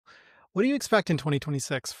What do you expect in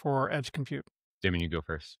 2026 for edge compute? Damon, you go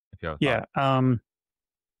first if you have a Yeah. thought.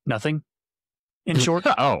 Nothing, in short,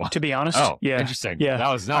 Oh, to be honest. oh, Yeah. interesting. Yeah. That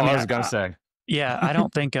was not I what mean, I was gonna say. yeah, I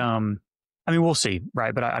don't think, I mean, we'll see,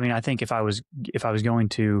 right? But I mean, I think if I was going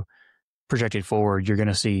to project it forward, you're going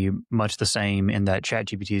to see much the same in that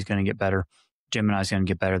ChatGPT is going to get better. Gemini is going to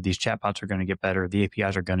get better. These chatbots are going to get better. The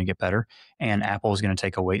APIs are going to get better. And Apple is going to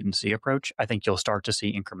take a wait and see approach. I think you'll start to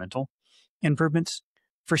see incremental improvements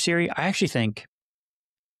for Siri. I actually think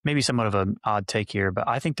maybe somewhat of an odd take here, but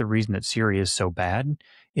I think the reason that Siri is so bad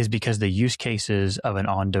is because the use cases of an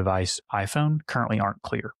on-device iPhone currently aren't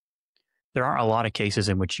clear. There aren't a lot of cases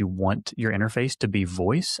in which you want your interface to be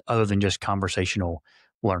voice other than just conversational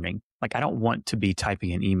learning. Like, I don't want to be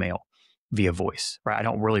typing an email via voice, right? I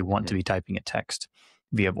don't really want to be typing a text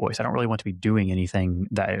via voice. I don't really want to be doing anything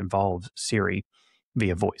that involves Siri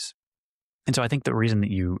via voice. And so I think the reason that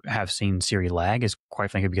you have seen Siri lag is quite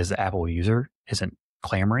frankly because the Apple user isn't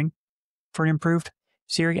clamoring for an improved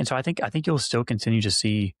Siri. And so I think you'll still continue to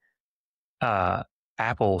see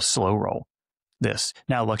Apple slow roll this.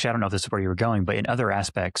 Now, Lux, I don't know if this is where you were going, but in other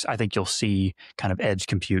aspects, I think you'll see kind of edge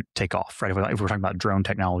compute take off, right? If we're talking about drone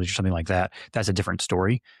technology or something like that, that's a different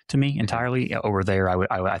story to me entirely. Over there,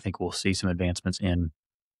 I think we'll see some advancements in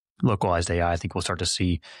localized AI. I think we'll start to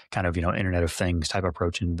see kind of, Internet of Things type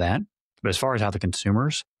approach in that. But as far as how the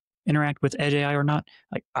consumers interact with edge AI or not,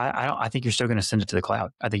 like I think you're still going to send it to the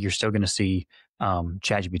cloud. I think you're still going to see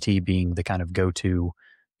ChatGPT being the kind of go-to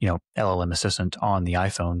LLM assistant on the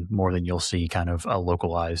iPhone more than you'll see kind of a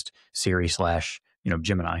localized Siri /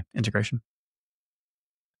 Gemini integration.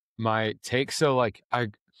 My take, so like I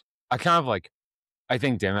kind of like, I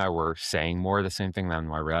think Dan and I were saying more the same thing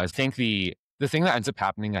than I realized. I think the thing that ends up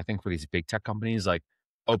happening, I think for these big tech companies like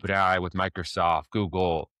OpenAI with Microsoft,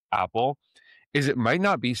 Google, Apple, is it might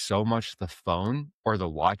not be so much the phone or the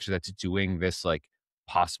watch that's doing this like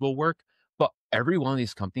possible work, but every one of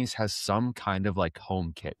these companies has some kind of like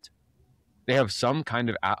home kit. They have some kind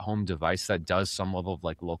of at-home device that does some level of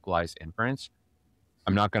like localized inference.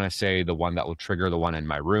 I'm not going to say the one that will trigger the one in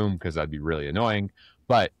my room because that'd be really annoying,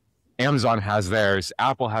 but Amazon has theirs,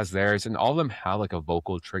 Apple has theirs, and all of them have like a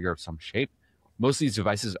vocal trigger of some shape. Most of these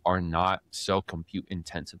devices are not so compute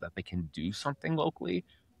intensive that they can do something locally.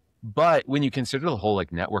 But when you consider the whole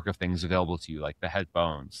like network of things available to you, like the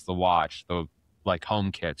headphones, the watch, the like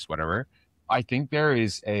home kits, whatever, I think there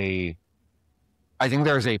is a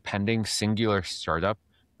pending singular startup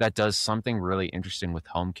that does something really interesting with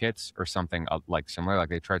home kits or something like similar. Like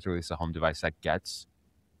they tried to release a home device that gets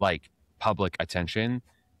like public attention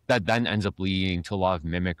that then ends up leading to a lot of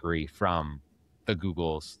mimicry from the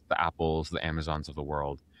Googles, the Apples, the Amazons of the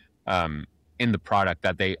world in the product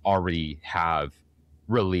that they already have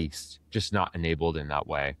released, just not enabled in that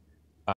way.